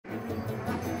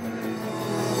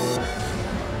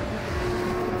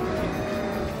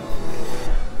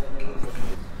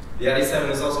The ID7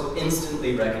 is also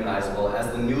instantly recognizable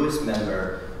as the newest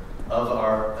member of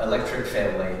our electric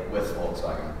family with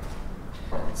Volkswagen.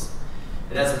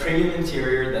 It has a premium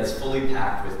interior that's fully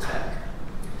packed with tech.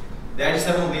 The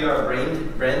ID7 will be our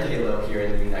brand halo here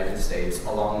in the United States,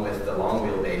 along with the long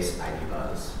wheelbase ID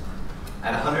Buzz.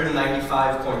 At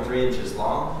 195.3 inches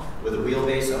long, with a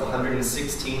wheelbase of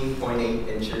 116.8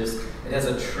 inches, it has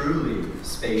a truly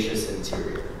spacious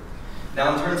interior.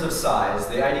 Now, in terms of size,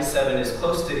 the ID7 is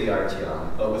close to the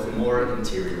Arteon, but with more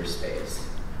interior space.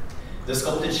 The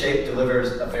sculpted shape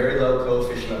delivers a very low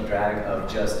coefficient of drag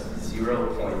of just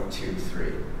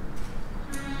 0.23.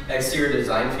 Exterior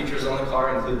design features on the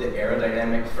car include the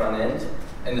aerodynamic front end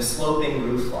and the sloping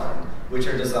roofline, which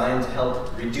are designed to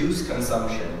help reduce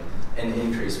consumption and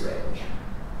increase range.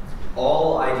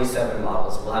 All ID7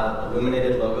 models will have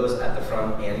illuminated logos at the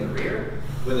front and the rear,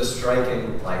 with a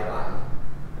striking light line.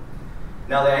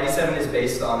 Now, the ID7 is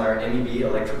based on our MEB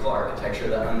electrical architecture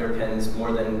that underpins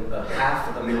more than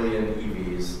 500,000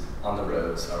 EVs on the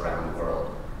roads around the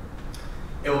world.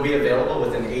 It will be available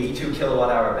with an 82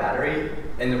 kilowatt-hour battery,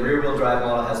 and the rear-wheel drive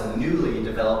model has a newly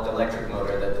developed electric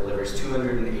motor that delivers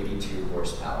 282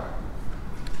 horsepower.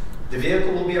 The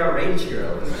vehicle will be our range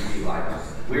hero in the EV lineup.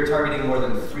 We are targeting more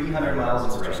than 300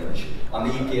 miles of range on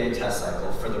the EPA test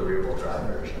cycle for the rear-wheel drive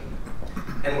version.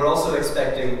 And we're also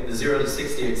expecting the 0 to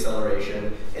 60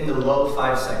 acceleration in the low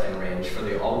 5-second range for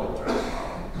the all-wheel drive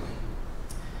model.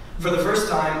 For the first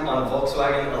time on a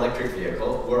Volkswagen electric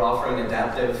vehicle, we're offering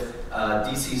adaptive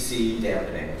DCC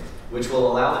dampening, which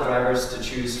will allow the drivers to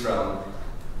choose from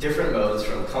different modes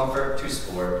from comfort to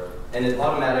sport, and it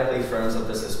automatically firms up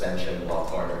the suspension while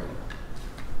cornering.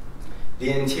 The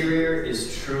interior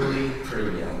is truly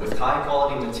premium, with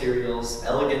high-quality materials,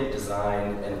 elegant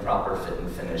design, and proper fit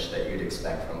and finish that you'd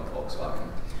expect from a Volkswagen.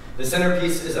 The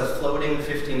centerpiece is a floating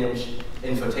 15-inch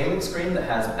infotainment screen that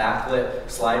has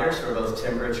backlit sliders for both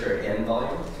temperature and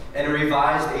volume, and a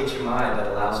revised HMI that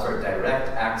allows for direct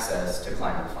access to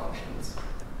climate functions.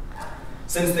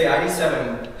 Since the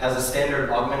ID7 has a standard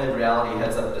augmented reality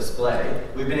heads-up display,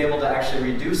 we've been able to actually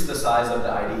reduce the size of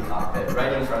the ID cockpit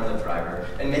right in front of the driver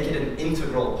and make it an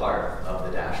integral part of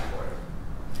the dashboard.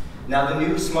 Now, the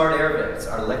new smart air vents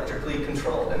are electrically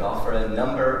controlled and offer a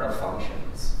number of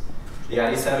functions. The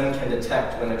ID7 can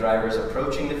detect when a driver is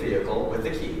approaching the vehicle with the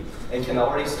key and can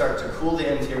already start to cool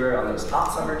the interior on those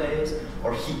hot summer days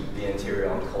or heat the interior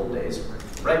on cold days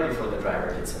right before the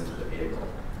driver gets into the vehicle.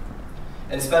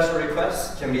 And special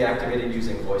requests can be activated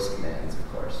using voice commands,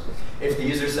 of course. If the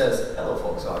user says, "Hello,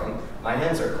 Volkswagen, my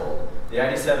hands are cold," the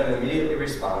ID7 immediately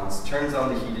responds, turns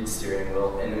on the heated steering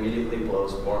wheel, and immediately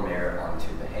blows warm air onto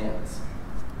the hands.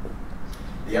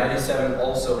 The ID7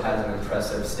 also has an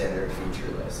impressive standard feature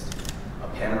list: a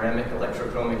panoramic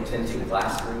electrochromic tinting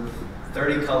glass roof,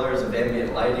 30 colors of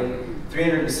ambient lighting,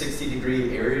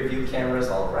 360-degree area view cameras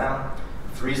all around,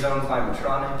 3-zone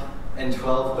climatronic, and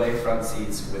 12-way front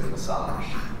seats with massage.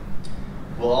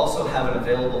 We'll also have an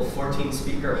available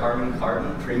 14-speaker Harman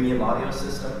Kardon premium audio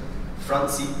system,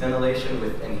 front seat ventilation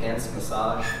with enhanced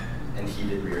massage, and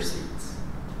heated rear seats.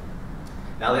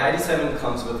 Now, the ID7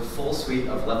 comes with a full suite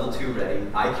of Level 2 ready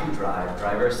IQ Drive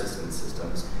driver assistance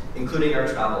systems, including our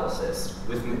travel assist,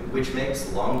 which makes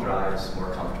long drives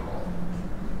more comfortable.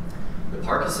 The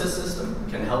Park Assist system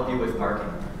can help you with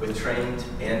parking, with trained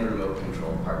and remote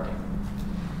control parking.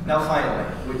 Now, finally,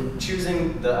 with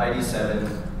choosing the right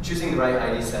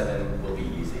ID7 will be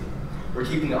easy. We're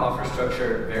keeping the offer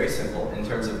structure very simple in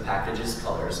terms of packages,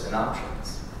 colors, and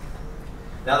options.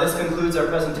 Now, this concludes our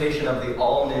presentation of the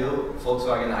all-new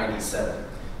Volkswagen ID7.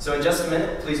 So in just a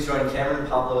minute, please join Cameron,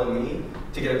 Pablo, and me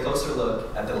to get a closer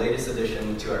look at the latest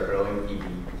addition to our growing EV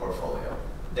portfolio.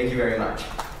 Thank you very much.